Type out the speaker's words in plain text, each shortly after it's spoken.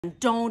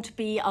Don't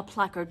be a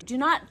plucker. Do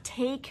not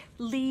take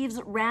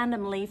leaves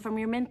randomly from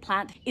your mint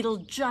plant. It'll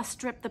just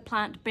strip the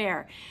plant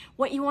bare.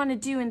 What you want to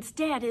do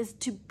instead is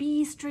to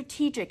be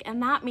strategic, and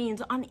that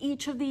means on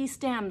each of these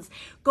stems,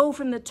 go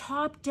from the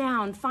top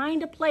down,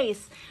 find a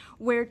place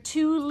where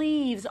two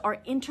leaves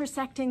are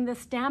intersecting the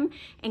stem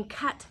and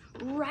cut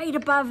right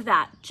above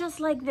that,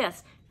 just like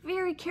this.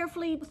 Very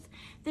carefully.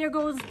 There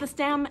goes the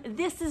stem.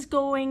 This is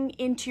going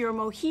into your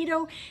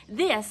mojito.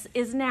 This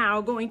is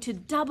now going to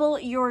double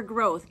your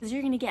growth because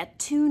you're going to get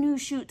 2 new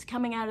shoots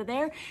coming out of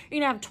there.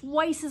 You're going to have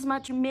twice as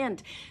much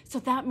mint. So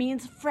that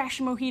means fresh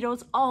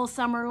mojitos all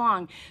summer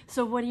long.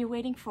 So what are you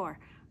waiting for?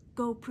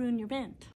 Go prune your mint.